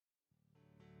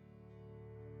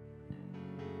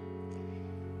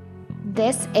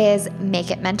This is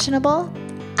Make It Mentionable.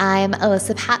 I'm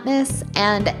Alyssa Patmos,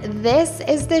 and this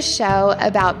is the show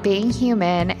about being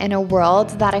human in a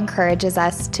world that encourages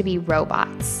us to be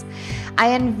robots. I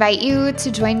invite you to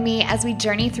join me as we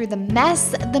journey through the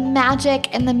mess, the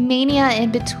magic, and the mania in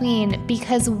between,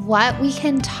 because what we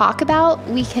can talk about,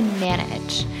 we can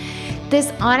manage.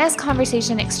 This honest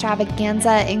conversation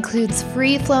extravaganza includes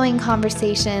free-flowing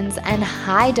conversations and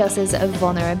high doses of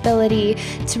vulnerability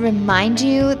to remind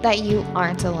you that you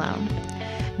aren't alone.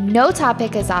 No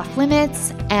topic is off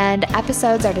limits, and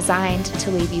episodes are designed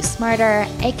to leave you smarter,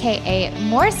 aka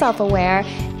more self-aware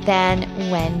than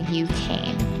when you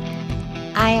came.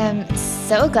 I am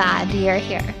so glad you're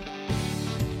here.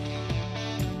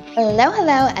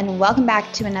 Hello, and welcome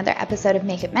back to another episode of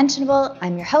Make It Mentionable.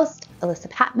 I'm your host, Alyssa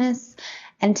Patmos,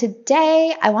 and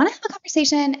today I want to have a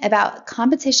conversation about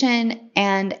competition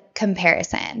and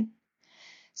comparison.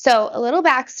 So a little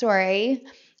backstory.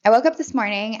 I woke up this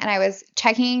morning and I was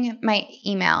checking my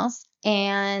emails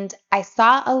and I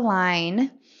saw a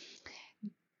line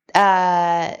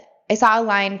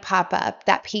pop up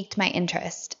that piqued my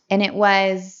interest. And it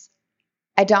was,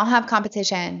 I don't have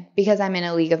competition because I'm in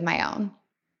a league of my own.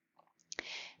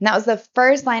 And that was the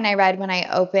first line I read when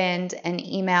I opened an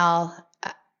email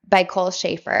by Cole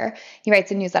Schaefer. He writes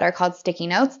a newsletter called Sticky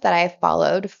Notes that I've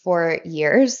followed for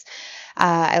years.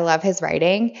 I love his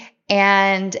writing.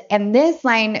 And this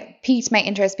line piqued my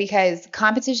interest because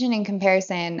competition and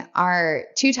comparison are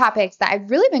two topics that I've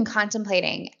really been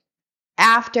contemplating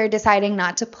after deciding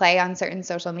not to play on certain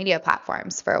social media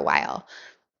platforms for a while.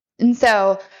 And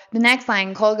so the next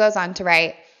line, Cole goes on to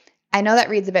write, I know that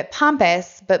reads a bit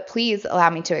pompous, but please allow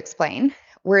me to explain.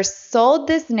 We're sold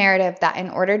this narrative that in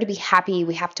order to be happy,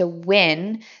 we have to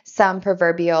win some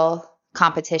proverbial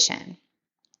competition.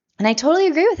 And I totally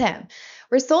agree with him.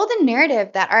 We're sold a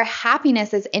narrative that our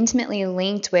happiness is intimately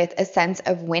linked with a sense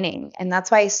of winning. And that's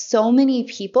why so many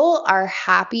people are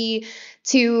happy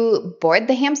to board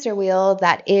the hamster wheel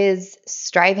that is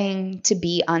striving to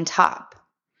be on top.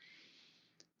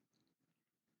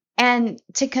 And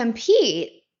to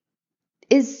compete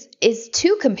is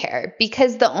to compare,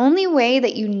 because the only way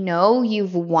that you know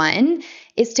you've won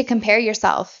is to compare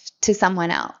yourself to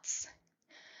someone else.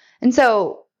 And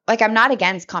so, I'm not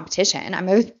against competition. I'm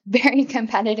a very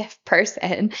competitive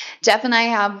person. Jeff and I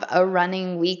have a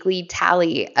running weekly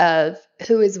tally of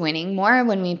who is winning more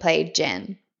when we play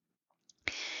gin.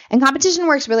 And competition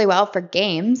works really well for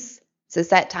games. It's a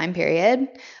set time period,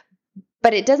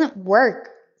 but it doesn't work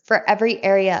for every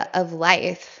area of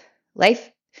life.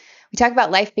 We talk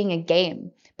about life being a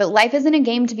game, but life isn't a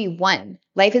game to be won.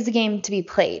 Life is a game to be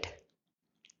played.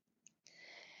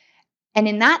 And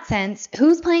in that sense,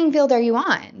 whose playing field are you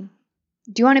on?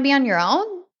 Do you want to be on your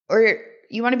own or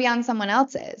you want to be on someone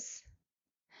else's?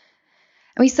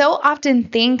 And we so often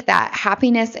think that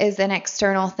happiness is an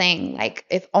external thing. Like,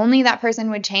 if only that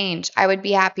person would change, I would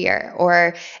be happier.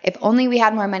 Or if only we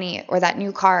had more money or that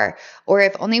new car, or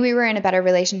if only we were in a better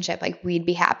relationship, we'd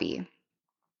be happy.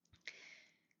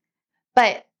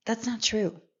 But that's not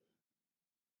true.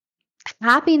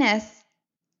 Happiness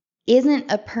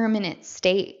isn't a permanent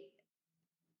state.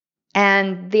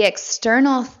 And the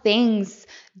external things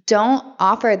don't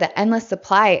offer the endless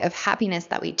supply of happiness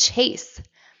that we chase.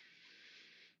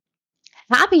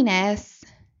 Happiness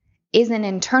is an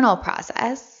internal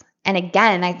process. And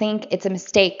again, I think it's a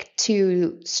mistake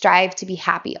to strive to be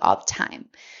happy all the time.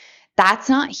 That's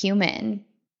not human.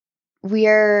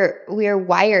 We're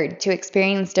wired to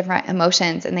experience different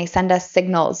emotions, and they send us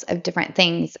signals of different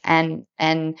things. And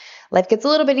life gets a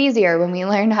little bit easier when we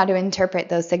learn how to interpret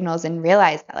those signals and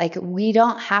realize that we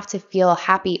don't have to feel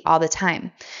happy all the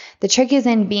time. The trick is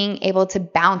in being able to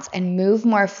bounce and move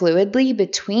more fluidly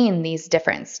between these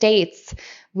different states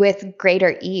with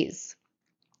greater ease.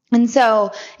 And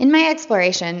so in my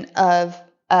exploration of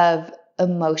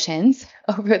emotions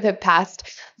over the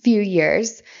past few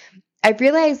years, I've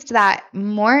realized that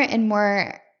more and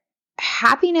more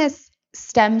happiness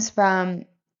stems from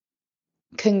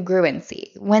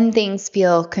congruency, when things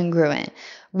feel congruent,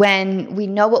 when we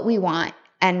know what we want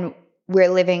and we're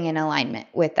living in alignment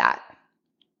with that.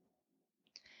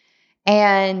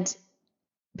 And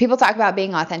people talk about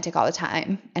being authentic all the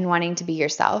time and wanting to be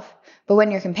yourself. But when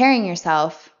you're comparing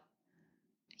yourself,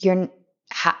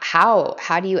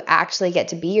 how do you actually get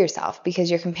to be yourself? Because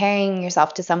you're comparing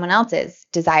yourself to someone else's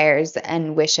desires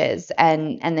and wishes,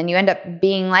 and then you end up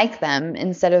being like them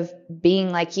instead of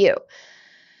being like you.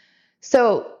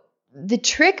 So the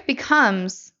trick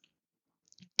becomes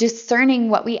discerning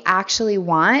what we actually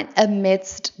want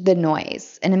amidst the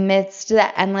noise and amidst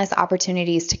the endless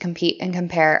opportunities to compete and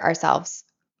compare ourselves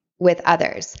with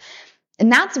others.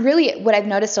 And that's really what I've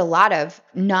noticed a lot of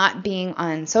not being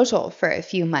on social for a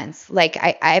few months. Like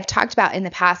I've talked about in the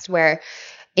past where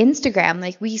Instagram,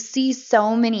 like we see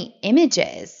so many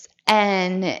images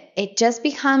and it just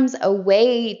becomes a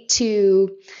way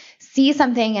to see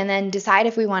something and then decide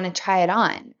if we want to try it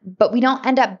on. But we don't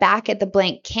end up back at the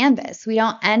blank canvas. We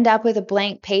don't end up with a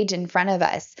blank page in front of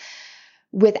us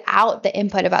without the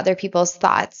input of other people's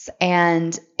thoughts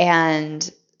and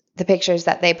the pictures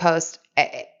that they post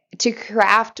to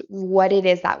craft what it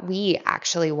is that we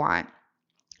actually want.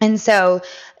 And so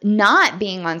not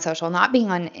being on social, not being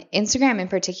on Instagram in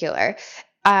particular,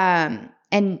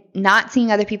 and not seeing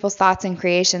other people's thoughts and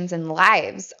creations and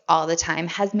lives all the time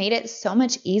has made it so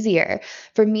much easier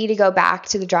for me to go back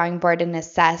to the drawing board and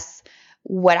assess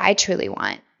what I truly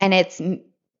want. And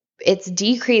it's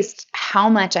decreased how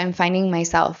much I'm finding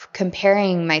myself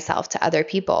comparing myself to other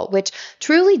people, which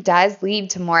truly does lead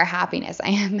to more happiness. I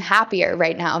am happier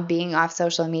right now being off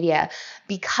social media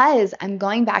because I'm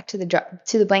going back to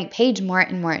the blank page more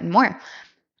and more and more.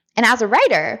 And as a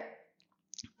writer,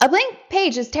 a blank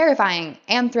page is terrifying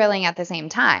and thrilling at the same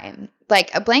time.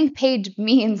 Like a blank page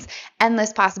means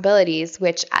endless possibilities,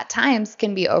 which at times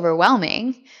can be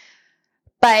overwhelming.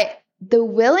 But the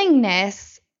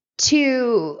willingness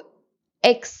to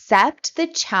accept the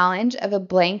challenge of a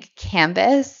blank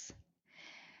canvas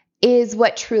is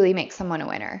what truly makes someone a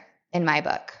winner in my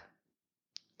book.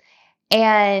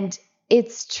 And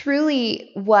it's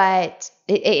truly what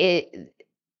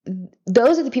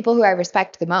those are the people who I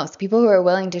respect the most, people who are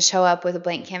willing to show up with a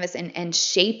blank canvas and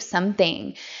shape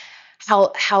something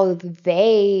how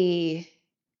they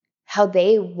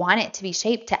want it to be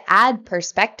shaped to add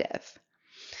perspective.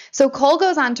 So Cole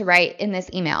goes on to write in this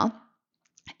email,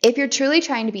 if you're truly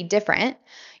trying to be different,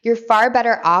 you're far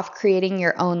better off creating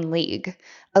your own league,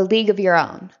 a league of your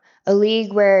own, a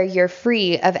league where you're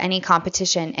free of any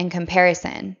competition and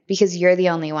comparison because you're the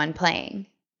only one playing.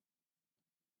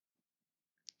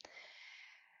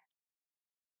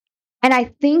 And I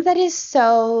think that is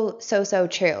so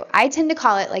true. I tend to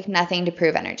call it like nothing to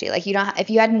prove energy. Like if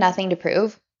you had nothing to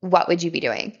prove, what would you be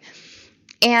doing?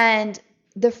 And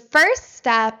the first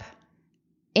step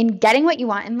in getting what you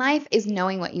want in life is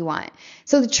knowing what you want.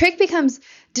 So the trick becomes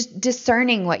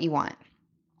discerning what you want.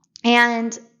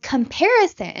 And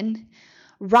comparison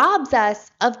robs us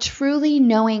of truly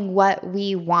knowing what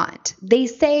we want. They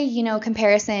say,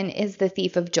 comparison is the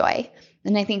thief of joy.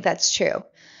 And I think that's true.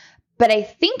 But I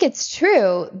think it's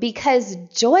true because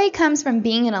joy comes from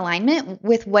being in alignment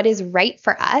with what is right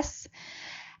for us.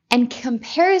 And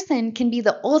comparison can be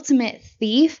the ultimate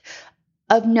thief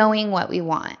of knowing what we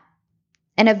want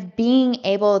and of being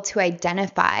able to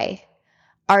identify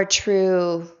our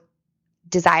true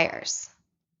desires.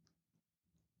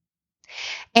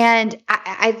 And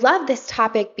I love this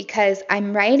topic because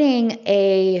I'm writing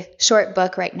a short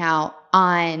book right now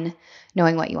on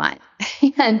knowing what you want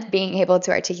and being able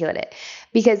to articulate it,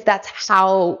 because that's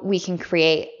how we can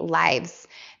create lives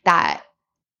that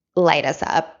light us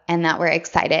up and that we're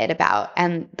excited about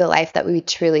and the life that we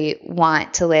truly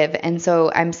want to live. And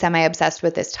so I'm semi-obsessed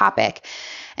with this topic.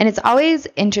 And it's always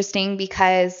interesting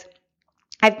because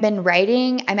I'm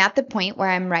at the point where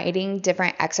I'm writing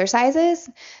different exercises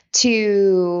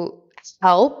to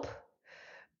help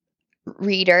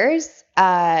readers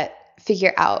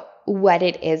figure out what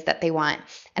it is that they want.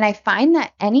 And I find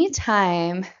that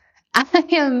anytime I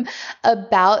am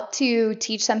about to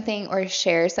teach something or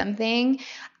share something,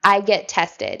 I get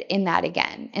tested in that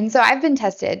again. And so I've been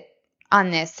tested on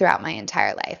this throughout my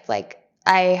entire life. Like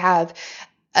I have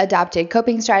adopted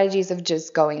coping strategies of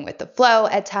just going with the flow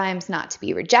at times, not to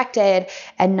be rejected,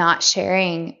 and not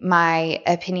sharing my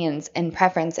opinions and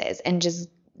preferences and just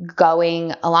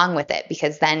going along with it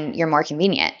because then you're more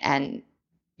convenient and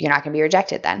you're not going to be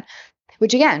rejected then,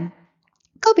 which again,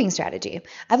 coping strategy.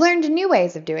 I've learned new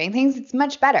ways of doing things. It's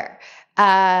much better.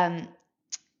 And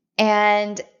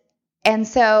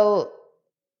so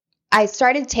I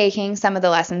started taking some of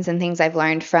the lessons and things I've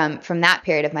learned from that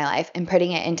period of my life and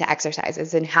putting it into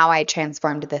exercises and how I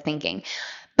transformed the thinking.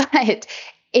 But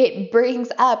it brings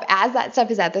up, as that stuff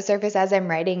is at the surface as I'm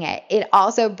writing it, it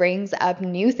also brings up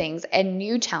new things and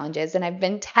new challenges. And I've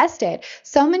been tested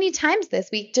so many times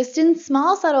this week, just in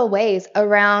small, subtle ways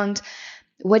around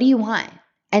what do you want?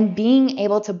 And being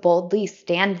able to boldly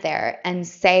stand there and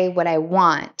say what I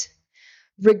want,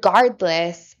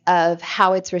 regardless of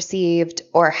how it's received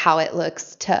or how it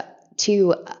looks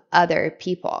to other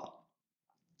people.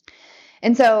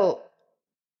 And so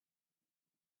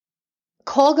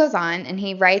Cole goes on and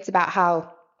he writes about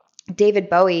how David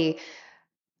Bowie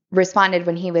responded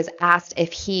when he was asked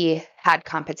if he had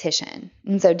competition.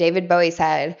 And so David Bowie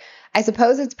said, I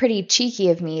suppose it's pretty cheeky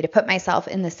of me to put myself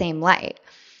in the same light.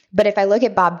 But if I look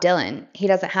at Bob Dylan, he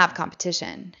doesn't have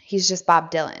competition. He's just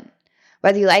Bob Dylan.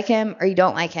 Whether you like him or you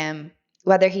don't like him,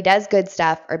 whether he does good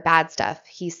stuff or bad stuff,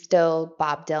 he's still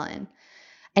Bob Dylan.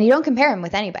 And you don't compare him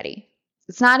with anybody.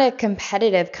 It's not a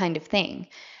competitive kind of thing.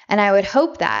 And I would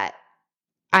hope that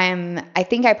I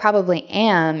think I probably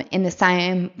am in the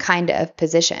same kind of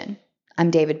position.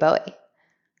 I'm David Bowie.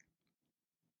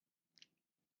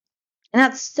 And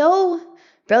that's so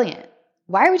brilliant.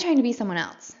 Why are we trying to be someone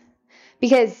else?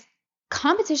 Because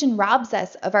competition robs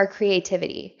us of our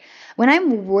creativity.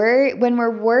 When we're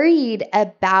worried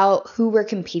about who we're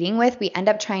competing with, we end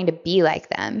up trying to be like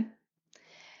them.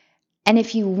 And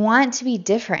if you want to be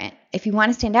different, if you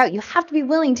want to stand out, you have to be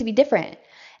willing to be different.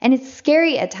 And it's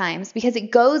scary at times because it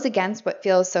goes against what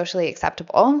feels socially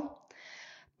acceptable.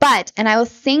 But, and I will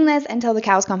sing this until the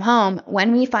cows come home,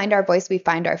 when we find our voice, we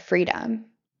find our freedom.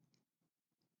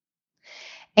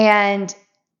 And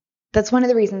that's one of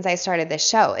the reasons I started this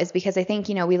show, is because I think,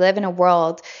 we live in a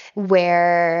world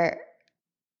where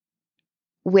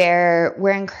we're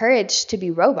encouraged to be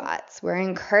robots. We're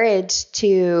encouraged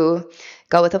to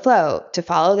go with the flow, to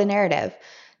follow the narrative,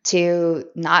 to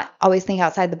not always think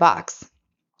outside the box.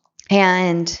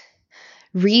 And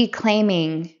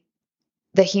reclaiming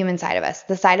the human side of us,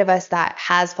 the side of us that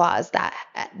has flaws,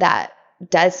 that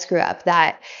does screw up,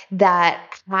 that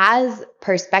has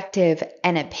perspective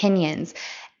and opinions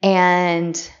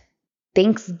and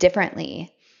thinks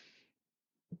differently.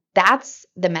 That's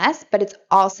the mess, but it's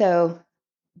also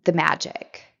the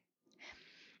magic.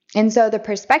 And so the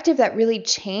perspective that really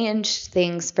changed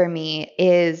things for me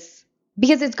is,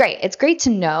 because it's great. It's great to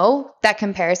know that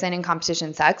comparison and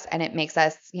competition sucks and it makes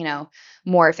us,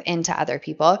 morph into other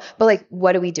people. But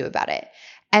what do we do about it?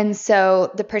 And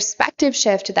so the perspective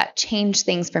shift that changed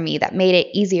things for me, that made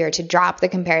it easier to drop the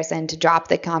comparison, to drop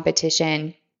the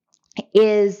competition,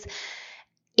 is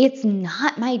it's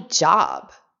not my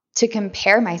job to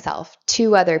compare myself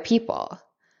to other people.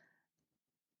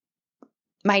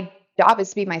 My job is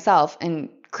to be myself and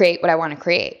create what I want to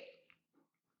create.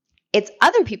 It's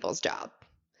other people's job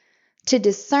to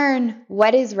discern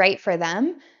what is right for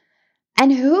them.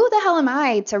 And who the hell am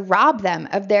I to rob them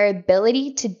of their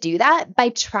ability to do that by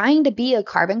trying to be a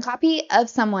carbon copy of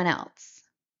someone else?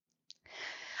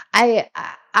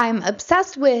 I'm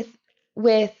obsessed with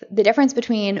the difference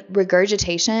between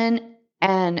regurgitation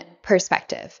and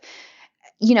perspective.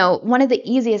 One of the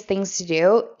easiest things to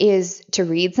do is to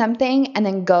read something and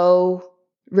then go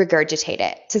regurgitate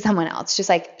it to someone else, just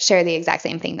share the exact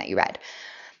same thing that you read.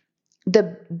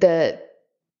 The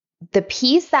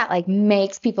piece that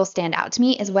makes people stand out to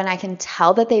me is when I can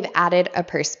tell that they've added a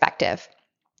perspective.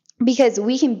 Because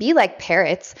we can be like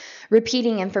parrots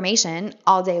repeating information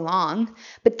all day long,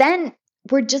 but then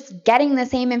we're just getting the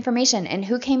same information. And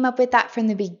who came up with that from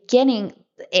the beginning?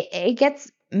 It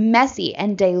gets messy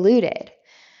and diluted.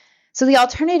 So the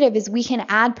alternative is we can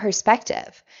add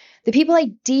perspective. The people I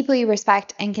deeply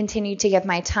respect and continue to give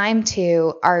my time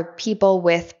to are people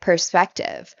with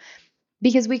perspective,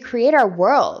 because we create our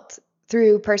world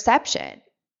through perception.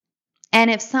 And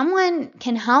if someone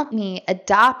can help me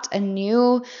adopt a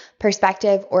new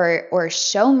perspective or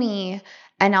show me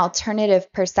an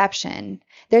alternative perception,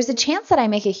 there's a chance that I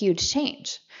make a huge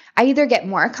change. I either get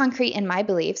more concrete in my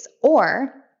beliefs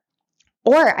or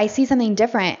I see something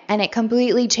different and it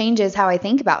completely changes how I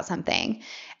think about something.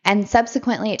 And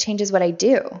subsequently, it changes what I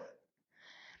do.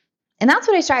 And that's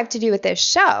what I strive to do with this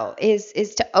show,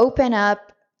 is to open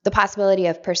up the possibility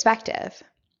of perspective.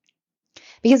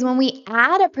 Because when we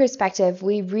add a perspective,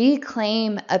 we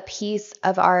reclaim a piece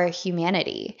of our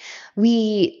humanity.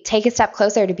 We take a step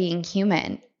closer to being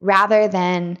human rather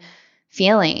than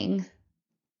feeling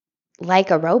like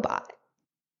a robot.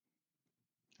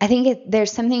 I think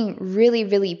there's something really,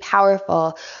 really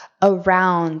powerful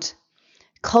around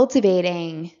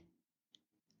cultivating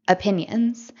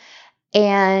opinions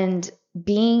and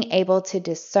being able to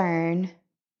discern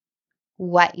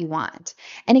what you want.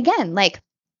 And again,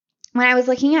 when I was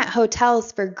looking at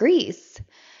hotels for Greece,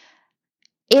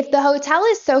 if the hotel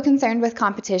is so concerned with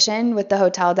competition with the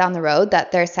hotel down the road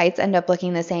that their sites end up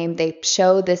looking the same, they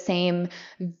show the same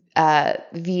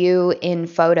view in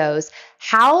photos,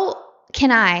 how can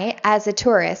I, as a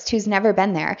tourist who's never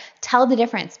been there, tell the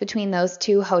difference between those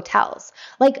two hotels?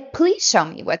 Please show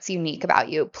me what's unique about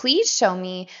you. Please show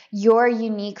me your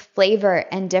unique flavor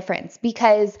and difference,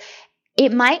 because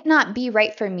it might not be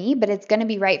right for me, but it's going to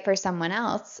be right for someone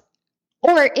else.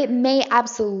 Or it may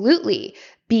absolutely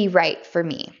be right for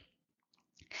me.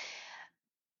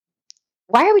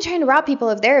 Why are we trying to rob people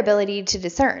of their ability to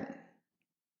discern?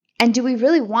 And do we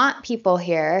really want people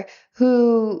here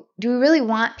do we really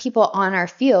want people on our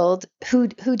field who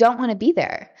don't want to be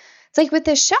there? It's like with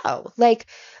this show, like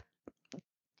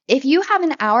if you have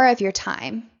an hour of your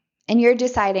time and you're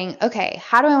deciding, okay,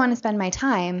 how do I want to spend my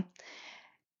time?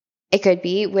 It could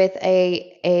be with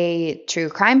a true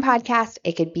crime podcast.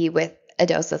 It could be with a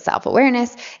dose of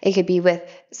self-awareness. It could be with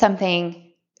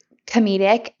something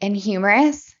comedic and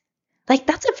humorous. Like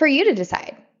that's up for you to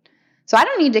decide. So I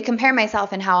don't need to compare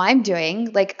myself and how I'm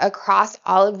doing like across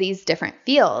all of these different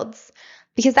fields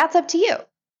because that's up to you.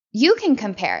 You can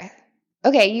compare.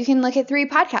 Okay, you can look at 3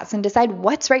 podcasts and decide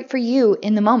what's right for you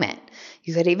in the moment.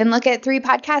 You could even look at 3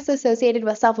 podcasts associated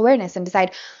with self-awareness and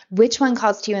decide which one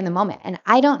calls to you in the moment. And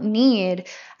I don't need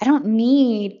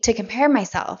to compare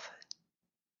myself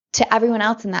to everyone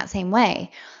else in that same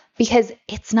way because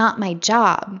it's not my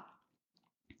job.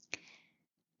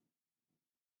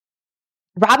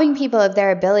 Robbing people of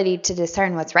their ability to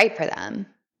discern what's right for them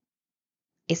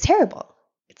is terrible.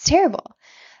 It's terrible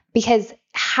because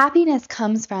happiness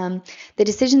comes from the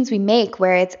decisions we make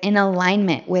where it's in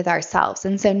alignment with ourselves.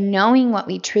 And so knowing what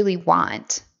we truly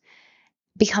want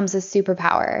becomes a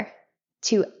superpower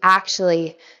to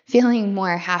actually feeling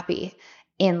more happy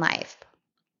in life.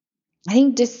 I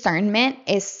think discernment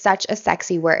is such a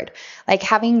sexy word. Like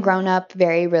having grown up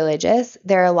very religious,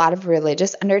 there are a lot of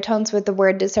religious undertones with the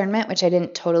word discernment, which I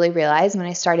didn't totally realize when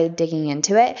I started digging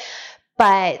into it.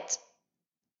 But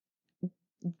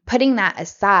putting that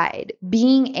aside,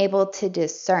 being able to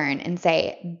discern and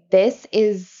say, this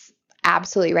is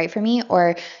absolutely right for me,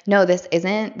 or no, this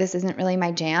isn't really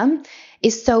my jam,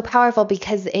 is so powerful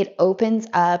because it opens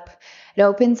up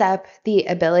the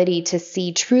ability to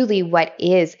see truly what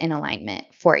is in alignment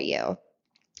for you.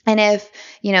 And if,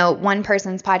 one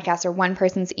person's podcast or one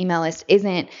person's email list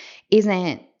isn't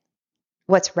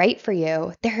what's right for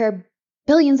you, there are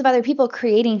billions of other people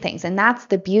creating things. And that's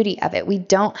the beauty of it. We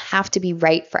don't have to be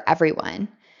right for everyone.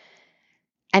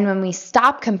 And when we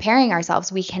stop comparing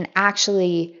ourselves, we can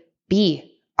actually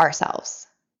be ourselves.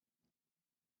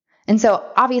 And so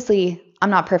obviously, I'm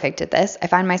not perfect at this. I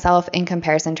find myself in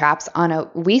comparison traps on a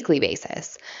weekly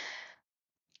basis.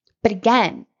 But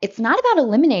again, it's not about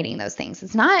eliminating those things.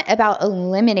 It's not about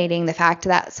eliminating the fact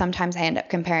that sometimes I end up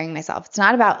comparing myself. It's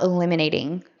not about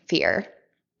eliminating fear.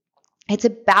 It's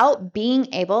about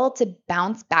being able to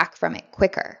bounce back from it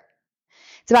quicker.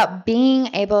 It's about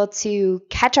being able to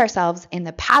catch ourselves in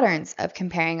the patterns of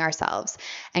comparing ourselves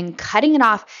and cutting it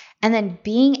off and then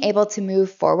being able to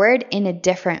move forward in a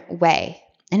different way.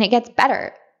 And it gets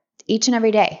better each and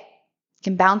every day. You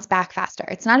can bounce back faster.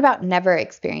 It's not about never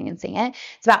experiencing it.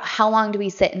 It's about how long do we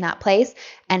sit in that place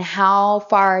and how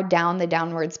far down the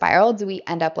downward spiral do we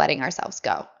end up letting ourselves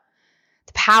go.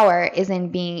 The power is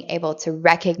in being able to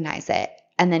recognize it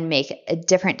and then make a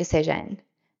different decision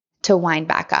to wind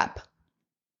back up.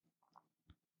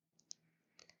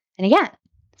 And again,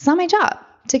 it's not my job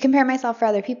to compare myself to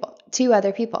other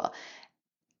people.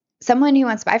 Someone who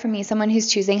wants to buy from me, someone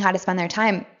who's choosing how to spend their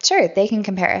time, sure, they can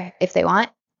compare if they want.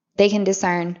 They can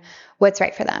discern what's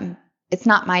right for them. It's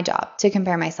not my job to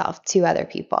compare myself to other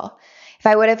people. If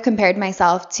I would have compared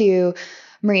myself to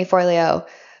Marie Forleo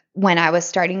when I was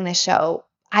starting this show,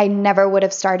 I never would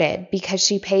have started because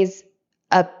she pays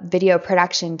a video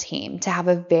production team to have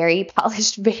a very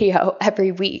polished video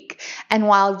every week. And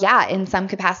while, in some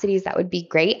capacities that would be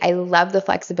great, I love the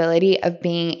flexibility of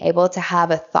being able to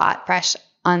have a thought fresh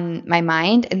on my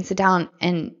mind and sit down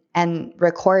and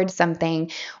record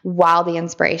something while the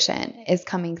inspiration is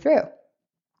coming through.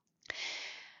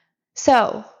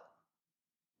 So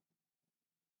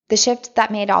the shift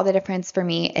that made all the difference for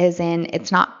me is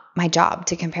it's not my job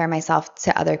to compare myself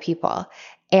to other people,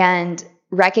 and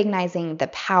recognizing the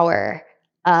power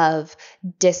of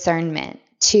discernment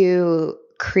to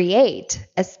create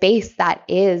a space that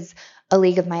is a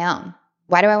league of my own.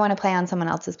 Why do I want to play on someone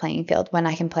else's playing field when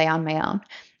I can play on my own?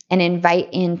 And invite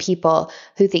in people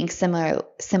who think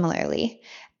similarly,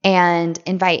 and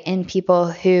invite in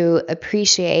people who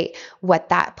appreciate what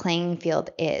that playing field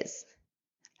is.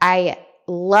 I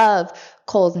love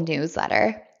Cole's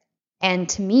newsletter. And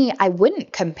to me, I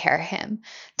wouldn't compare him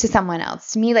to someone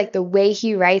else. To me, like the way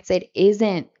he writes it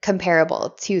isn't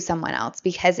comparable to someone else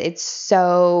because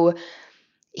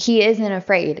he isn't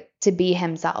afraid to be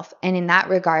himself. And in that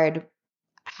regard,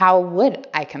 how would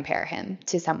I compare him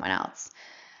to someone else?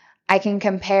 I can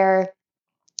compare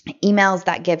emails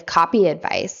that give copy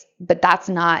advice, but that's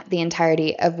not the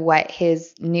entirety of what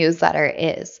his newsletter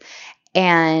is.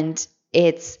 And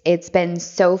it's been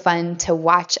so fun to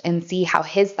watch and see how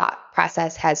his thought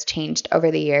process has changed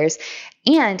over the years.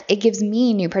 And it gives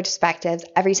me new perspectives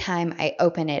every time I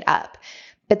open it up.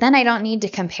 But then I don't need to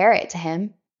compare it to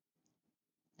him.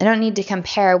 I don't need to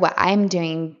compare what I'm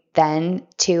doing then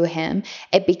to him.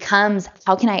 It becomes,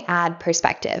 how can I add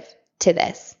perspective to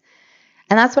this?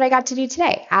 And that's what I got to do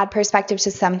today. Add perspective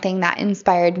to something that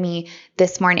inspired me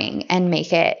this morning and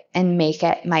make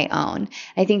it my own.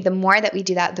 I think the more that we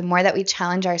do that, the more that we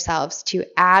challenge ourselves to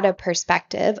add a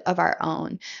perspective of our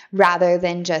own rather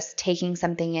than just taking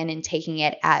something in and taking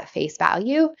it at face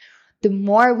value, the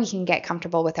more we can get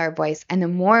comfortable with our voice and the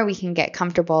more we can get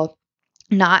comfortable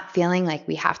not feeling like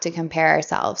we have to compare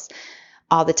ourselves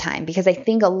all the time. Because I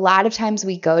think a lot of times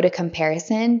we go to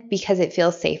comparison because it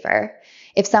feels safer.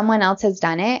 If someone else has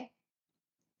done it,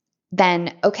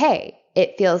 then okay,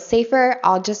 it feels safer.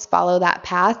 I'll just follow that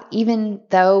path, even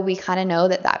though we kind of know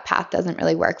that that path doesn't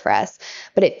really work for us,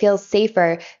 but it feels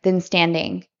safer than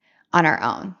standing on our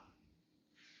own.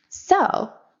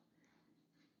 So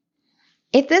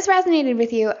if this resonated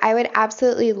with you, I would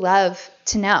absolutely love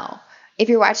to know. If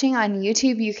you're watching on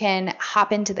YouTube, you can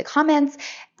hop into the comments.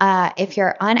 If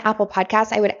you're on Apple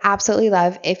Podcasts, I would absolutely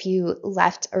love if you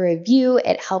left a review.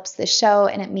 It helps the show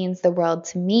and it means the world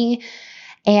to me.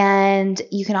 And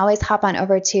you can always hop on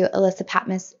over to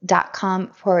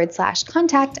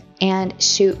alysapatmos.com/contact and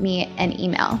shoot me an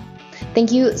email.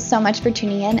 Thank you so much for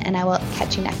tuning in, and I will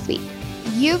catch you next week.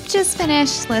 You've just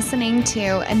finished listening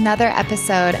to another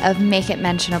episode of Make It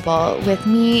Mentionable with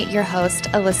me, your host,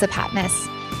 Alyssa Patmos.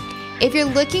 If you're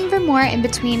looking for more in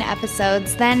between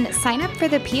episodes, then sign up for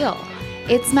The Peel.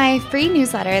 It's my free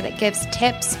newsletter that gives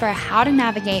tips for how to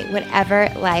navigate whatever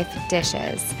life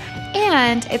dishes.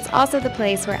 And it's also the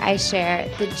place where I share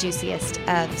the juiciest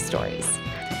of stories.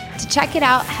 To check it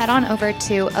out, head on over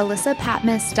to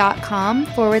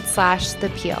alysapatmos.com/The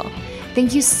Peel.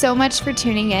 Thank you so much for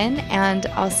tuning in, and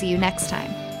I'll see you next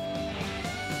time.